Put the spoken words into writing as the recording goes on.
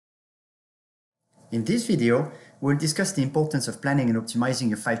In this video, we'll discuss the importance of planning and optimizing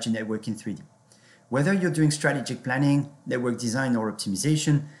your 5G network in 3D. Whether you're doing strategic planning, network design, or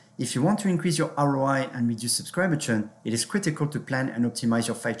optimization, if you want to increase your ROI and reduce subscriber churn, it is critical to plan and optimize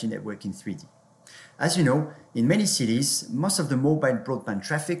your 5G network in 3D. As you know, in many cities, most of the mobile broadband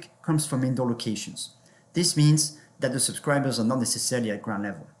traffic comes from indoor locations. This means that the subscribers are not necessarily at ground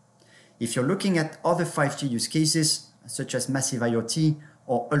level. If you're looking at other 5G use cases, such as massive IoT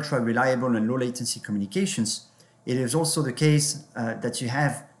or ultra-reliable and low-latency communications, it is also the case that you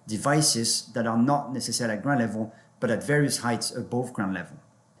have devices that are not necessarily at ground level, but at various heights above ground level.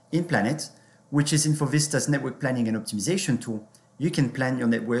 In Planet, which is InfoVista's network planning and optimization tool, you can plan your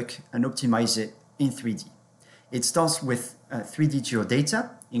network and optimize it in 3D. It starts with 3D geodata,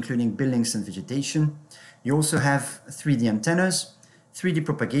 including buildings and vegetation. You also have 3D antennas, 3D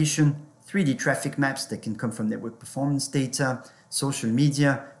propagation, 3D traffic maps that can come from network performance data, social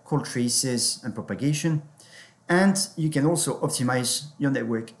media, call traces, and propagation. And you can also optimize your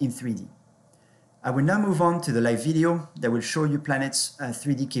network in 3D. I will now move on to the live video that will show you Planet's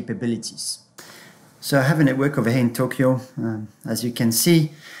 3D capabilities. So I have a network over here in Tokyo, as you can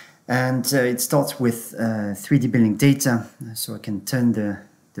see, and it starts with 3D building data. So I can turn the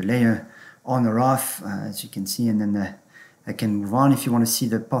layer on or off, as you can see, and then I can move on. If you want to see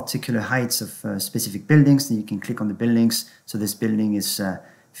the particular heights of specific buildings, then you can click on the buildings. So this building is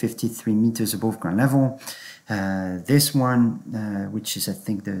 53 meters above ground level. This one, which is I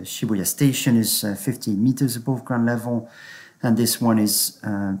think the Shibuya station, is 50 meters above ground level. And this one is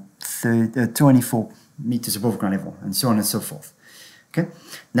 24 meters above ground level, and so on and so forth. Okay.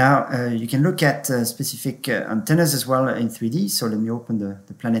 Now you can look at specific antennas as well in 3D. So let me open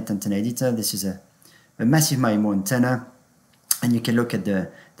the Planet Antenna Editor. This is a massive MIMO antenna, and you can look at the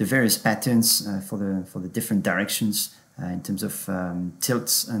various patterns for the different directions in terms of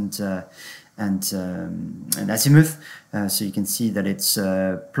tilts and azimuth. So you can see that it's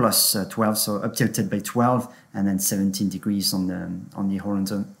plus 12, so up tilted by 12, and then 17 degrees on the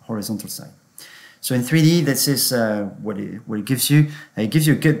horizontal side. So in 3D, this is what it gives you. It gives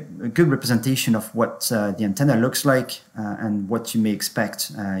you a good representation of what the antenna looks like and what you may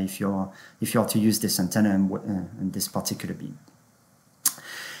expect if you are to use this antenna and this particular beam.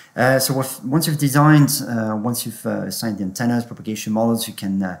 So once you've designed, once you've assigned the antennas, propagation models, you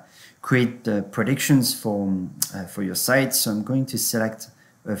can create predictions for your site. So I'm going to select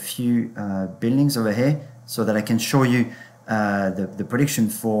a few buildings over here so that I can show you the prediction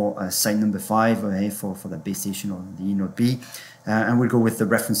for site number 5 over here for the base station or the E node B. And we'll go with the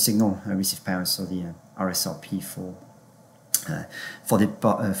reference signal receive power, so the RSRP for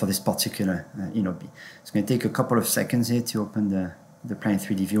this particular E node B. It's going to take a couple of seconds here to open the Planet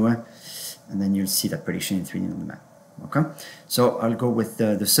 3D viewer, and then you'll see that prediction in 3D on the map. Okay, so I'll go with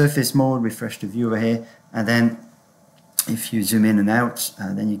the surface mode, refresh the view over here, and then if you zoom in and out,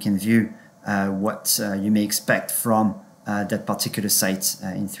 then you can view what you may expect from that particular site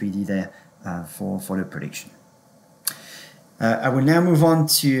in 3D there for the prediction. I will now move on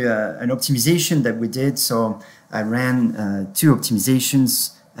to an optimization that we did. So I ran 2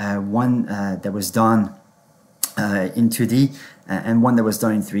 optimizations, one that was done in 2D and one that was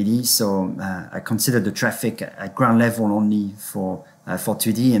done in 3D. So I considered the traffic at ground level only for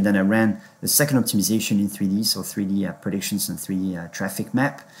 2D, and then I ran the second optimization in 3D, so 3D predictions and 3D traffic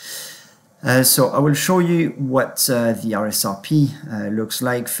map. So I will show you what the RSRP looks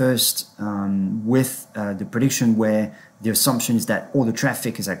like first with the prediction where the assumption is that all the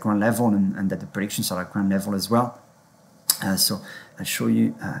traffic is at ground level and that the predictions are at ground level as well. So I'll show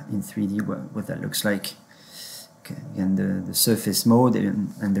you in 3D what that looks like. Okay, again, the surface mode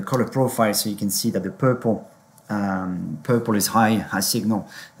and the color profile, so you can see that the purple is high signal,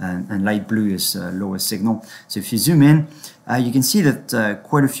 and light blue is lower signal. So if you zoom in, you can see that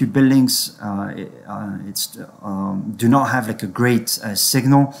quite a few buildings do not have like a great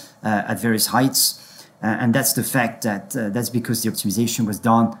signal at various heights, and that's the fact that that's because the optimization was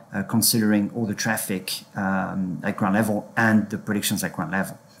done considering all the traffic at ground level and the predictions at ground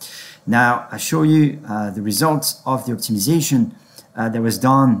level. Now I show you the results of the optimization that was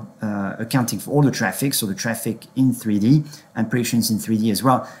done accounting for all the traffic, so the traffic in 3D and predictions in 3D as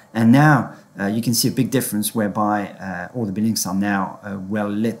well. And now you can see a big difference whereby all the buildings are now well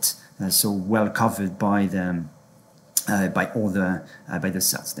lit, so well covered by the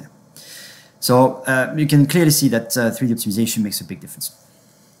cells there. So you can clearly see that 3D optimization makes a big difference.